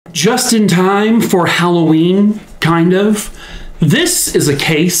Just in time for Halloween, kind of. This is a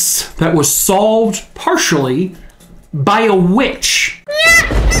case that was solved partially by a witch.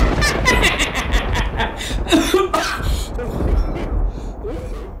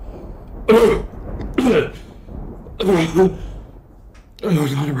 Oh,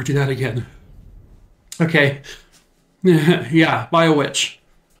 don't ever do that again. Okay. Yeah, by a witch.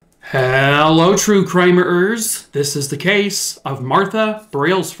 Hello, true crimerers. This is the case of Martha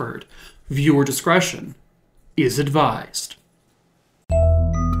Brailsford. Viewer discretion is advised.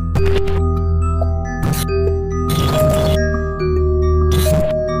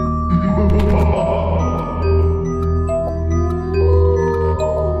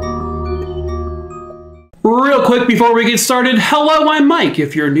 Real quick before we get started, hello, I'm Mike.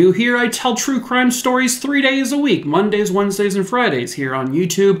 If you're new here, I tell true crime stories 3 days a week, Mondays, Wednesdays, and Fridays here on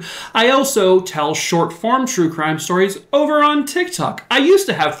YouTube. I also tell short-form true crime stories over on TikTok. I used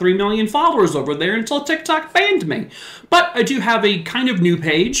to have 3 million followers over there until TikTok banned me. But I do have a kind of new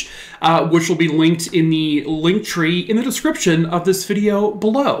page, which will be linked in the link tree in the description of this video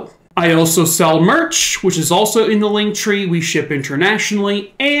below. I also sell merch, which is also in the link tree. We ship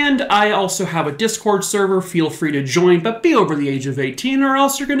internationally, and I also have a Discord server. Feel free to join, but be over the age of 18 or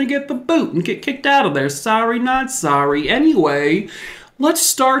else you're gonna get the boot and get kicked out of there. Sorry, not sorry. Anyway, let's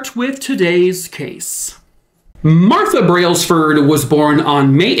start with today's case. Martha Brailsford was born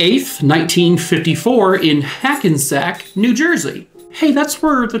on May 8th, 1954 in Hackensack, New Jersey. Hey, that's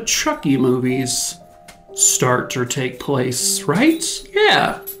where the Chucky movies start or take place, right?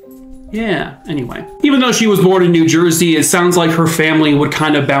 Yeah, anyway. Even though she was born in New Jersey, it sounds like her family would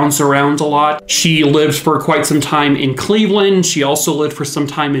kind of bounce around a lot. She lived for quite some time in Cleveland. She also lived for some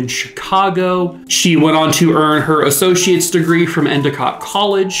time in Chicago. She went on to earn her associate's degree from Endicott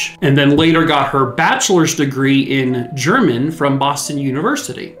College, and then later got her bachelor's degree in German from Boston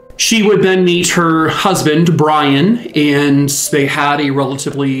University. She would then meet her husband, Brian, and they had a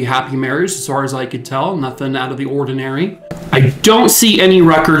relatively happy marriage, as far as I could tell. Nothing out of the ordinary. I don't see any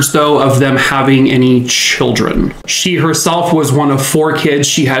records, though, of them having any children. She herself was one of 4 kids.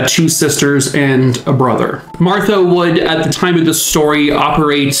 She had 2 sisters and a brother. Martha would, at the time of this story,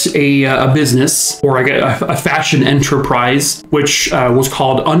 operate a business, or a fashion enterprise, which was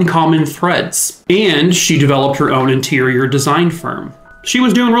called Uncommon Threads. And she developed her own interior design firm. She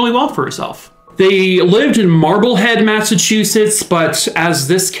was doing really well for herself. They lived in Marblehead, Massachusetts, but as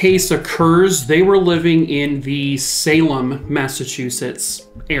this case occurs, they were living in the Salem, Massachusetts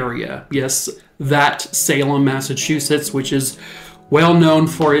area. Yes, that Salem, Massachusetts, which is well known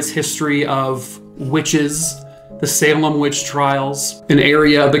for its history of witches, the Salem witch trials, an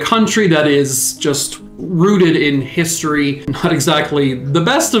area of the country that is just rooted in history. Not exactly the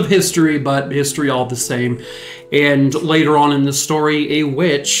best of history, but history all the same. And later on in the story, a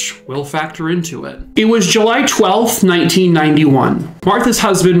witch will factor into it. It was July 12th, 1991. Martha's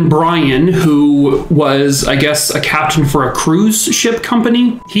husband, Brian, who was, I guess, a captain for a cruise ship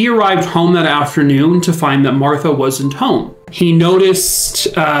company, he arrived home that afternoon to find that Martha wasn't home. He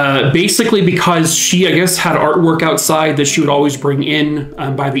noticed, basically because she, I guess, had artwork outside that she would always bring in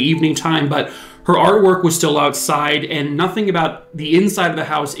by the evening time, but her artwork was still outside, and nothing about the inside of the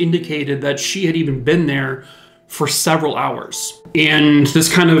house indicated that she had even been there for several hours. And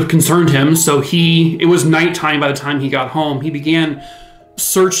this kind of concerned him, so it was nighttime by the time he got home. He began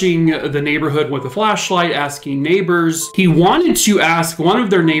searching the neighborhood with a flashlight, asking neighbors. He wanted to ask one of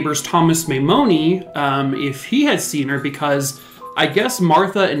their neighbors, Thomas Maimoni, if he had seen her, because I guess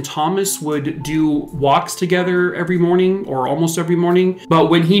Martha and Thomas would do walks together every morning, or almost every morning. But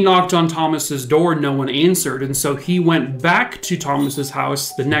when he knocked on Thomas's door, no one answered. And so he went back to Thomas's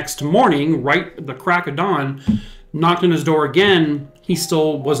house the next morning, right at the crack of dawn, knocked on his door again. He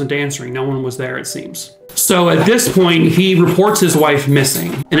still wasn't answering. No one was there, it seems. So at this point, he reports his wife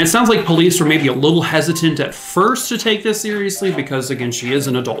missing. And it sounds like police were maybe a little hesitant at first to take this seriously because, again, she is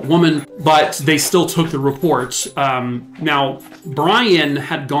an adult woman, but they still took the report. Now, Brian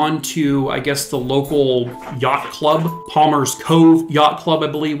had gone to, I guess, the local yacht club, Palmer's Cove Yacht Club, I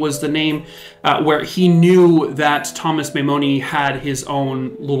believe was the name, where he knew that Thomas Maimoni had his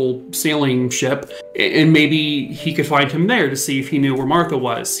own little sailing ship, and maybe he could find him there to see if he knew where Martha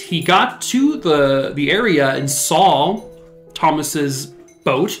was. He got to the area and saw Thomas's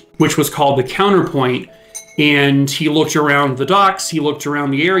boat, which was called the Counterpoint, and he looked around the docks, he looked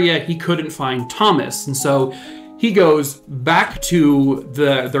around the area, he couldn't find Thomas, and so he goes back to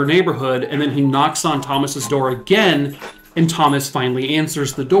their neighborhood, and then he knocks on Thomas's door again, and Thomas finally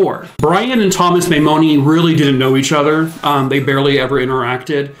answers the door. Brian and Thomas Maimoni really didn't know each other. They barely ever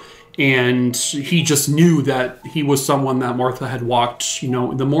interacted. And he just knew that he was someone that Martha had walked,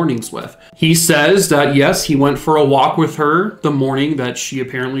 the mornings with. He says that, yes, he went for a walk with her the morning that she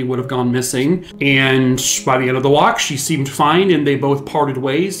apparently would have gone missing. And by the end of the walk, she seemed fine and they both parted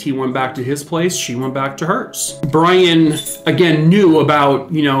ways. He went back to his place. She went back to hers. Brian, again, knew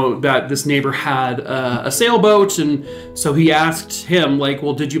about, that this neighbor had a sailboat. And so he asked him, like,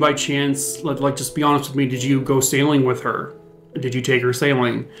 well, did you by chance, just be honest with me, did you go sailing with her? Did you take her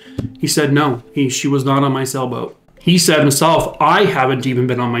sailing? He said no, she was not on my sailboat. He said himself, I haven't even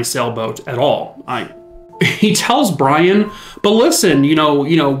been on my sailboat at all. He tells Brian, but listen,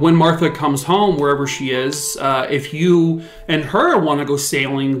 when Martha comes home, wherever she is, if you and her want to go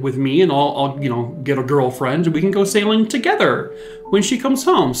sailing with me, and I'll get a girlfriend, we can go sailing together when she comes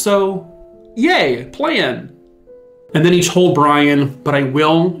home. So, yay, plan. And then he told Brian, but I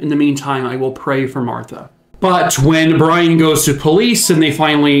will, in the meantime, I will pray for Martha. But when Brian goes to police and they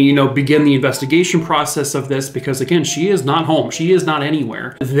finally, begin the investigation process of this, because again, she is not home, she is not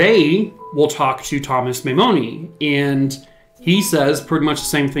anywhere, they will talk to Thomas Maimoni. And he says pretty much the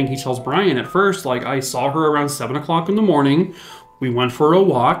same thing he tells Brian at first, like, I saw her around 7 o'clock in the morning. We went for a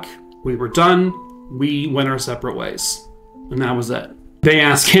walk. We were done. We went our separate ways. And that was it. They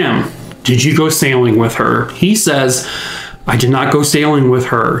ask him, did you go sailing with her? He says, I did not go sailing with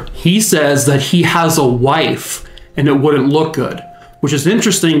her. He says that he has a wife and it wouldn't look good, which is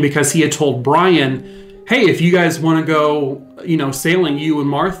interesting because he had told Brian, hey, if you guys want to go, sailing, you and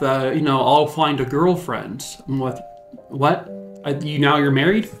Martha, I'll find a girlfriend. I'm like, what? Now you're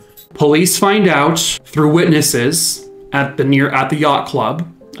married? Police find out through witnesses at the yacht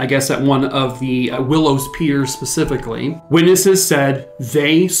club, I guess at one of the Willows piers specifically. Witnesses said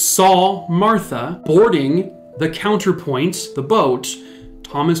they saw Martha boarding the Counterpoint, the boat,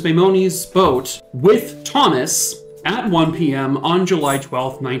 Thomas Maimoni's boat, with Thomas at 1 p.m. on July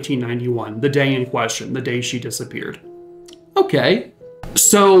 12th, 1991, the day in question, the day she disappeared. Okay.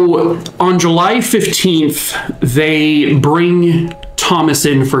 So on July 15th, they bring Thomas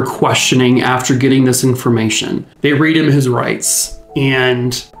in for questioning after getting this information. They read him his rights,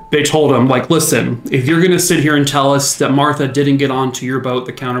 and they told him, like, listen, if you're going to sit here and tell us that Martha didn't get onto your boat,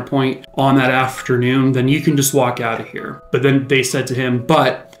 the Counterpoint, on that afternoon, then you can just walk out of here. But then they said to him,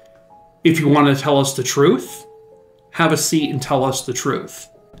 but if you want to tell us the truth, have a seat and tell us the truth.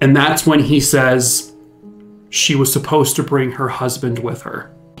 And that's when he says she was supposed to bring her husband with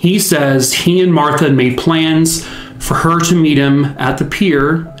her. He says he and Martha made plans for her to meet him at the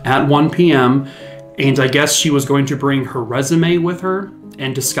pier at 1 p.m. And I guess she was going to bring her resume with her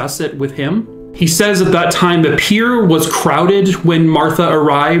and discuss it with him. He says at that time the pier was crowded when Martha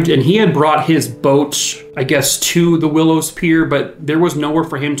arrived, and he had brought his boat, I guess, to the Willows pier, but there was nowhere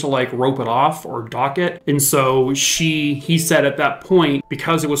for him to like rope it off or dock it. And so he said at that point,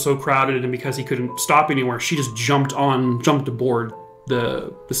 because it was so crowded and because he couldn't stop anywhere, she just jumped aboard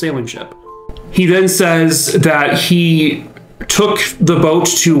the sailing ship. He then says that he took the boat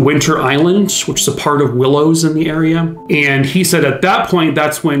to Winter Island, which is a part of Willows in the area. And he said at that point,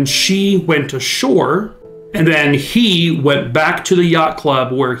 that's when she went ashore. And then he went back to the yacht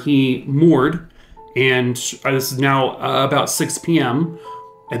club where he moored. And this is now about 6 p.m.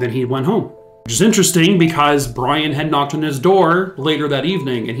 And then he went home. Which is interesting because Brian had knocked on his door later that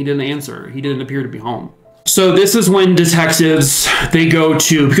evening and he didn't answer. He didn't appear to be home. So this is when detectives, they go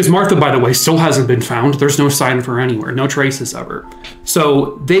to, because Martha, by the way, still hasn't been found. There's no sign of her anywhere, no traces of her.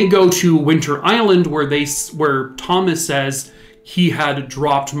 So they go to Winter Island where Thomas says he had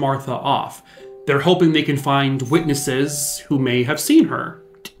dropped Martha off. They're hoping they can find witnesses who may have seen her,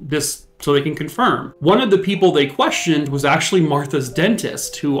 so they can confirm. One of the people they questioned was actually Martha's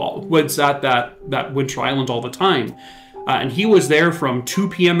dentist, who was at that Winter Island all the time. And he was there from 2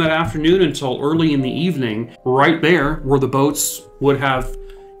 p.m. that afternoon until early in the evening, right there where the boats would have,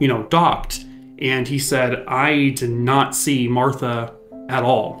 docked. And he said, I did not see Martha at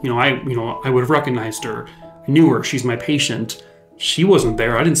all. I would have recognized her. I knew her. She's my patient. She wasn't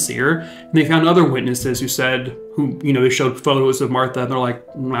there. I didn't see her. And they found other witnesses who they showed photos of Martha. And they're like,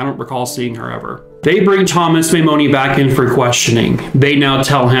 I don't recall seeing her ever. They bring Thomas Maimoni back in for questioning. They now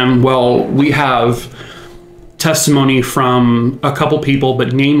tell him, well, we have testimony from a couple people,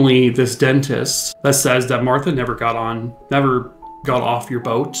 but namely this dentist, that says that Martha never got off your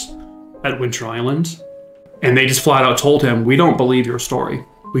boat at Winter Island. And they just flat out told him, we don't believe your story.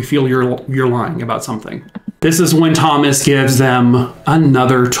 We feel you're lying about something. This is when Thomas gives them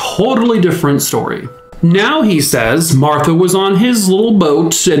another totally different story. Now he says Martha was on his little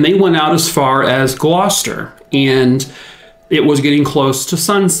boat and they went out as far as Gloucester, and it was getting close to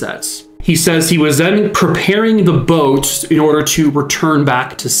sunset. He says he was then preparing the boat in order to return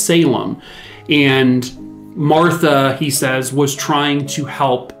back to Salem. And Martha, he says, was trying to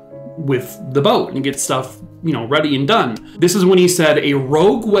help with the boat and get stuff, ready and done. This is when he said a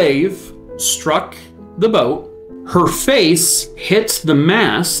rogue wave struck the boat. Her face hit the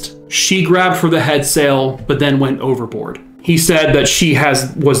mast. She grabbed for the head sail, but then went overboard. He said that she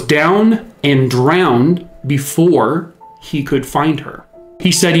was down and drowned before he could find her.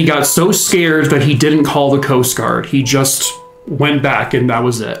 He said he got so scared that he didn't call the Coast Guard. He just went back and that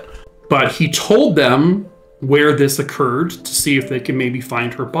was it. But he told them where this occurred to see if they can maybe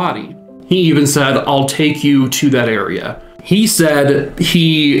find her body. He even said, "I'll take you to that area." He said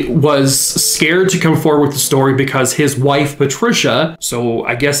he was scared to come forward with the story because his wife, Patricia, so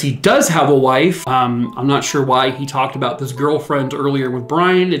I guess he does have a wife. I'm not sure why he talked about this girlfriend earlier with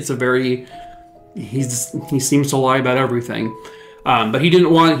Brian. He seems to lie about everything. But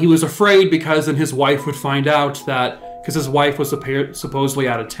he was afraid because then his wife would find out that, because his wife was supposedly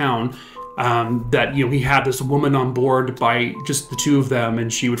out of town, that, he had this woman on board by just the two of them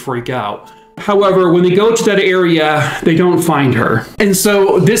and she would freak out. However, when they go to that area, they don't find her. And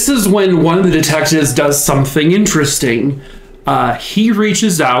so this is when one of the detectives does something interesting. He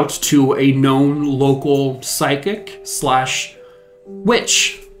reaches out to a known local psychic /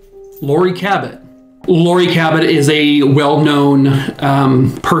 witch, Laurie Cabot. Laurie Cabot is a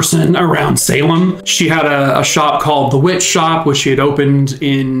well-known person around Salem. She had a shop called The Witch Shop, which she had opened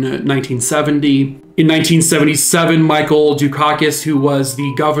in 1970. In 1977, Michael Dukakis, who was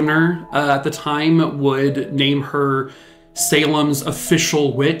the governor at the time, would name her Salem's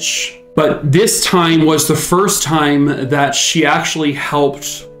official witch. But this time was the first time that she actually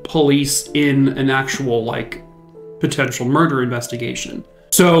helped police in an actual, potential murder investigation.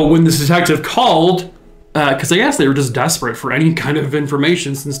 So when this detective called, because I guess they were just desperate for any kind of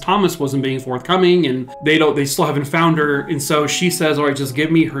information since Thomas wasn't being forthcoming and they still haven't found her. And so she says, all right, just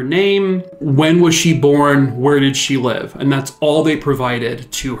give me her name. When was she born? Where did she live? And that's all they provided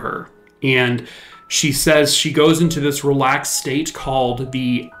to her. And she says she goes into this relaxed state called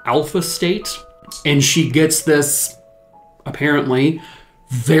the alpha state. And she gets this, apparently,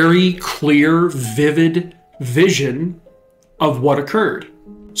 very clear, vivid vision of what occurred.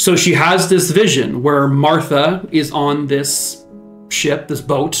 So she has this vision where Martha is on this ship, this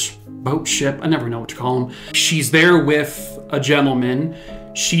boat ship, I never know what to call them. She's there with a gentleman.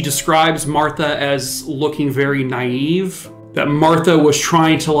 She describes Martha as looking very naive, that Martha was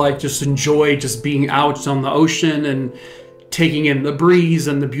trying to just enjoy just being out on the ocean and taking in the breeze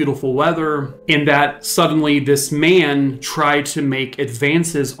and the beautiful weather, and that suddenly this man tried to make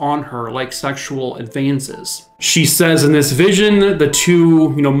advances on her, like sexual advances. She says in this vision, the two,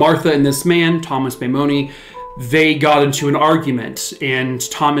 Martha and this man, Thomas Maimoni, they got into an argument and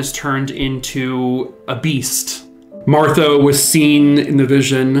Thomas turned into a beast. Martha was seen in the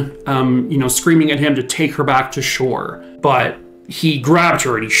vision, screaming at him to take her back to shore, but he grabbed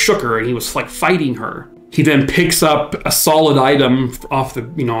her and he shook her and he was fighting her. He then picks up a solid item off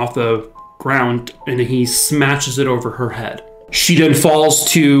the ground and he smashes it over her head. She then falls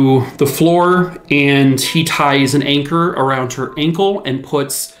to the floor and he ties an anchor around her ankle and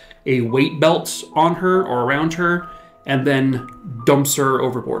puts a weight belt on her or around her and then dumps her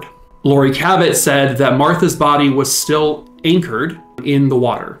overboard. Laurie Cabot said that Martha's body was still anchored in the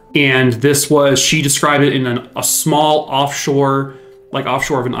water. And she described it in a small offshore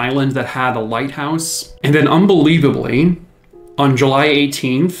of an island that had a lighthouse. And then unbelievably, on July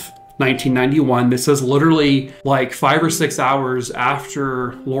 18th, 1991, this is literally 5 or 6 hours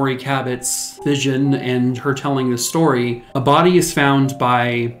after Laurie Cabot's vision and her telling this story, a body is found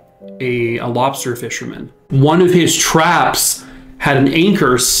by a lobster fisherman. One of his traps had an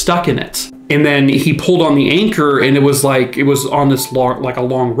anchor stuck in it. And then he pulled on the anchor and it was on this a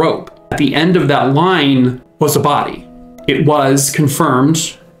long rope. At the end of that line was a body. It was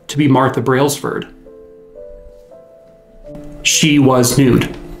confirmed to be Martha Brailsford. She was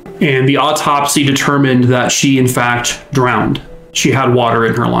nude. And the autopsy determined that she, in fact, drowned. She had water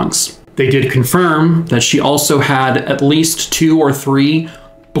in her lungs. They did confirm that she also had at least 2 or 3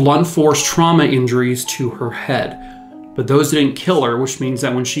 blunt force trauma injuries to her head. But those didn't kill her, which means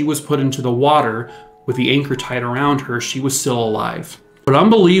that when she was put into the water with the anchor tied around her, she was still alive. But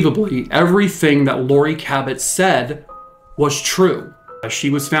unbelievably, everything that Laurie Cabot said was true. She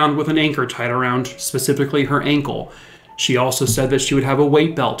was found with an anchor tied around specifically her ankle. She also said that she would have a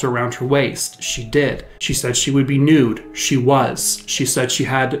weight belt around her waist. She did. She said she would be nude. She was. She said she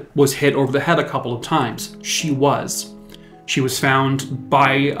was hit over the head a couple of times. She was. She was found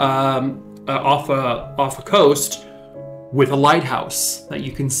by off a coast with a lighthouse that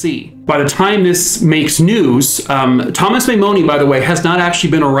you can see. By the time this makes news, Thomas Maimoni, by the way, has not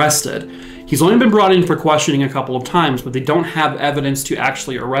actually been arrested. He's only been brought in for questioning a couple of times, but they don't have evidence to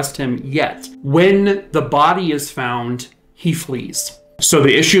actually arrest him yet. When the body is found, he flees. So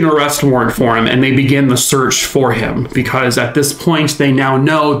they issue an arrest warrant for him and they begin the search for him because at this point they now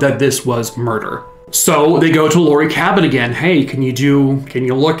know that this was murder. So they go to Laurie Cabot again. Hey, can you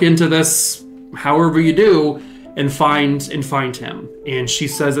look into this however you do and find him? And she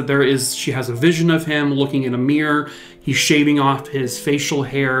says that she has a vision of him looking in a mirror. He's shaving off his facial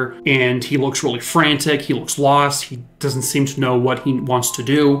hair and he looks really frantic. He looks lost. He doesn't seem to know what he wants to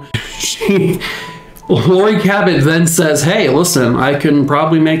do. Laurie Cabot then says, hey, listen, I can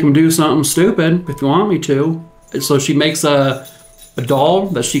probably make him do something stupid if you want me to. So she makes a doll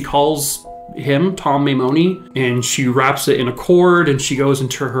that she calls him, Tom Maimoni, and she wraps it in a cord and she goes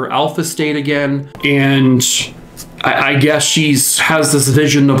into her alpha state again. And I guess has this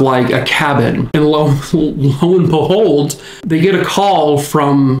vision of like a cabin. And lo and behold, they get a call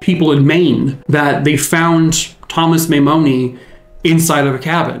from people in Maine that they found Thomas Maimoni inside of a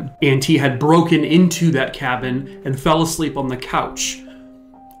cabin. And he had broken into that cabin and fell asleep on the couch.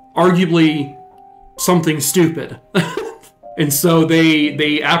 Arguably something stupid. And so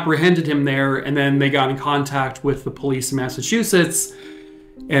they apprehended him there, and then they got in contact with the police in Massachusetts,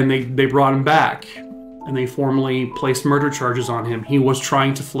 and they brought him back. And they formally placed murder charges on him. He was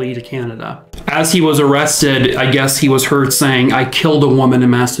trying to flee to Canada. As he was arrested, I guess he was heard saying, I killed a woman in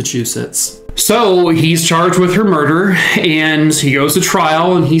Massachusetts. So he's charged with her murder and he goes to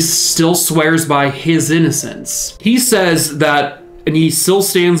trial and he still swears by his innocence. He says that, and he still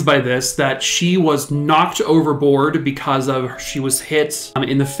stands by this, that she was knocked overboard because she was hit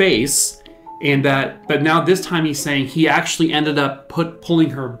in the face. But now this time he's saying he actually ended up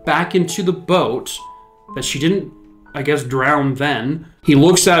pulling her back into the boat, that she didn't, I guess, drown then. He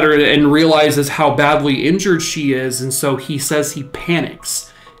looks at her and realizes how badly injured she is, and so he says he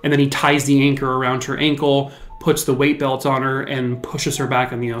panics. And then he ties the anchor around her ankle, puts the weight belt on her, and pushes her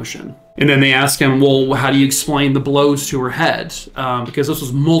back in the ocean. And then they ask him, well, how do you explain the blows to her head? Because this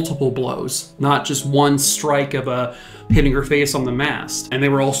was multiple blows, not just one strike of hitting her face on the mast. And they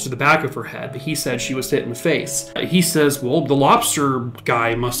were also to the back of her head, but he said she was hit in the face. He says, well, the lobster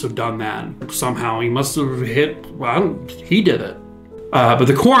guy must have done that somehow. He must have he did it. But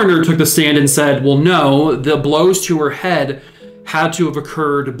the coroner took the stand and said, well, no, the blows to her head had to have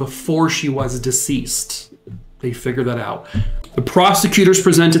occurred before she was deceased. They figured that out. The prosecutors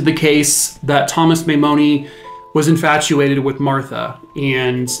presented the case that Thomas Maimoni was infatuated with Martha,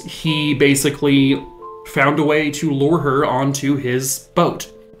 and he basically found a way to lure her onto his boat.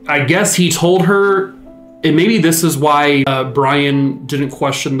 I guess he told her, and maybe this is why Brian didn't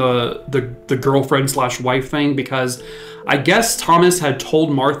question the girlfriend/wife thing, because I guess Thomas had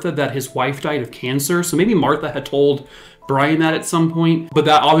told Martha that his wife died of cancer, so maybe Martha had told Brian that at some point, but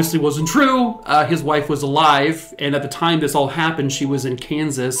that obviously wasn't true. His wife was alive, and at the time this all happened, she was in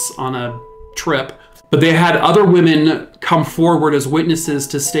Kansas on a trip. But they had other women come forward as witnesses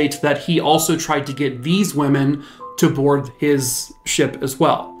to state that he also tried to get these women to board his ship as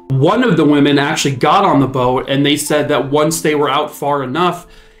well. One of the women actually got on the boat, and they said that once they were out far enough,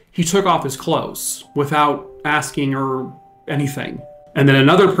 he took off his clothes without asking her anything. And then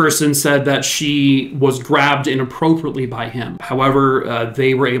another person said that she was grabbed inappropriately by him. However,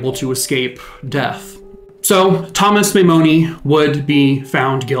 they were able to escape death. So Thomas Maimoni would be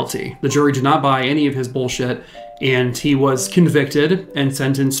found guilty. The jury did not buy any of his bullshit, and he was convicted and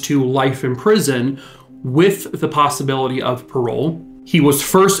sentenced to life in prison with the possibility of parole. He was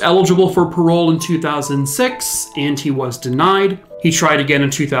first eligible for parole in 2006, and he was denied. He tried again in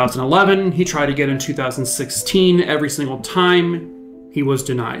 2011. He tried again in 2016. Every single time, he was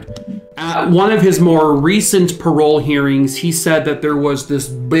denied. At one of his more recent parole hearings, he said that there was this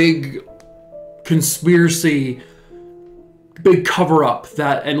big conspiracy, big cover-up,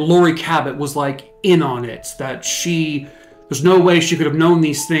 and Laurie Cabot was like in on it, that there's no way she could have known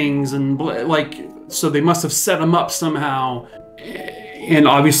these things, and so they must have set him up somehow. And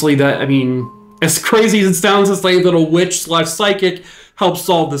obviously that, I mean, as crazy as it sounds to say that a witch/psychic helped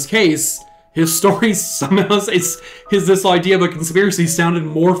solve this case, his story somehow, this idea of a conspiracy sounded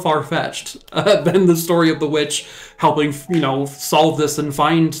more far-fetched than the story of the witch helping, solve this and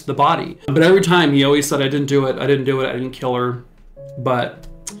find the body. But every time he always said, I didn't do it, I didn't kill her. But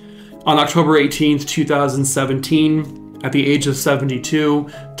on October 18th, 2017, at the age of 72,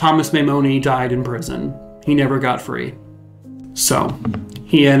 Thomas Maimoni died in prison. He never got free. So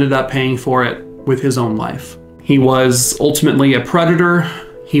he ended up paying for it with his own life. He was ultimately a predator.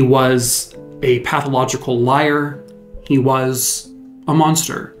 He was a pathological liar. He was a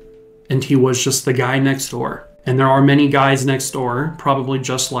monster, and he was just the guy next door. And there are many guys next door, probably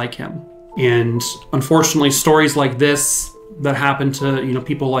just like him. And unfortunately, stories like this that happen to, you know,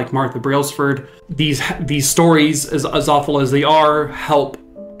 people like Martha Brailsford, these stories, as awful as they are, help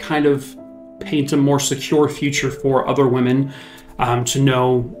kind of paint a more secure future for other women, to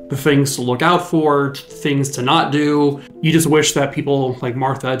know the things to look out for, things to not do. You just wish that people like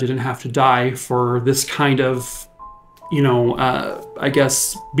Martha didn't have to die for this kind of, you know, I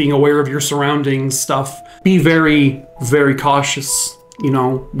guess being aware of your surroundings stuff. Be very, very cautious, you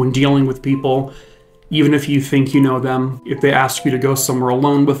know, when dealing with people, even if you think you know them. If they ask you to go somewhere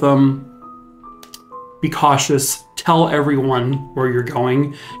alone with them, be cautious. Tell everyone where you're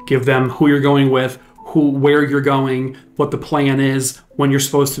going. Give them who you're going with, where you're going, what the plan is, when you're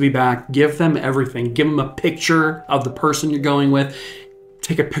supposed to be back. Give them everything. Give them a picture of the person you're going with.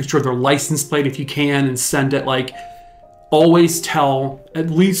 Take a picture of their license plate if you can and send it. Like, always tell at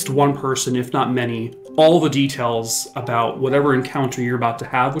least one person, if not many, all the details about whatever encounter you're about to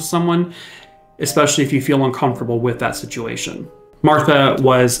have with someone, especially if you feel uncomfortable with that situation. Martha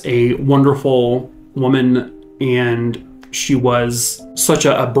was a wonderful woman, and she was such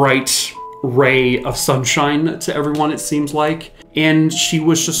a bright ray of sunshine to everyone, it seems like. And she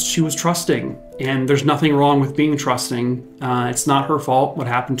was trusting, and there's nothing wrong with being trusting. It's not her fault what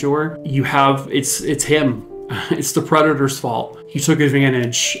happened to her. It's him. It's the predator's fault. He took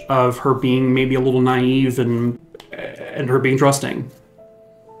advantage of her being maybe a little naive and her being trusting.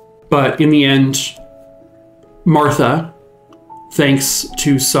 But in the end, Martha, thanks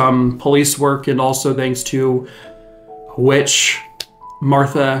to some police work and also thanks to which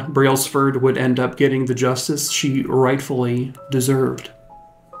Martha Brailsford would end up getting the justice she rightfully deserved.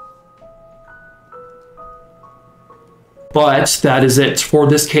 But that is it for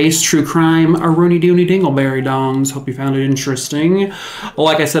this case. True crime, a Rooney Dooney Dingleberry Dongs. Hope you found it interesting.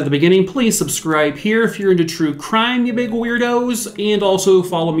 Like I said at the beginning, please subscribe here if you're into true crime, you big weirdos. And also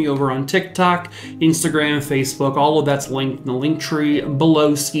follow me over on TikTok, Instagram, Facebook. All of that's linked in the link tree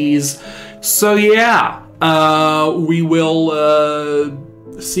below skis. So yeah, we will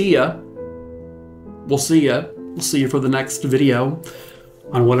see ya. We'll see ya. We'll see you for the next video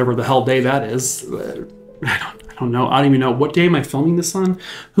on whatever the hell day that is. I don't know. I don't even know. What day am I filming this on?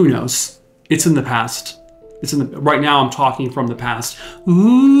 Who knows? It's in the past. Right now I'm talking from the past.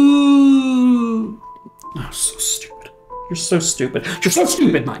 Ooh. Oh, so stupid. You're so stupid. You're so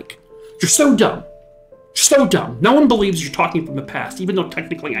stupid, Mike. You're so dumb. You're so dumb. No one believes you're talking from the past, even though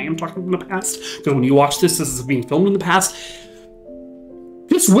technically I am talking from the past. Because when you watch this is being filmed in the past.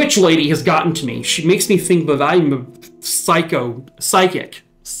 This witch lady has gotten to me. She makes me think that I'm a psychic.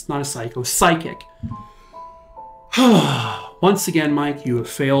 It's not a psycho, psychic. Once again, Mike, you have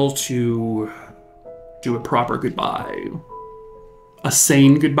failed to do a proper goodbye. A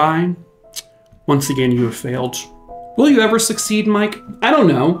sane goodbye. Once again, you have failed. Will you ever succeed, Mike? I don't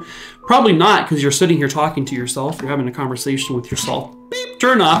know. Probably not, because you're sitting here talking to yourself. You're having a conversation with yourself. Beep,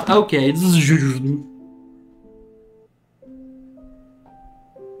 turn off. Okay.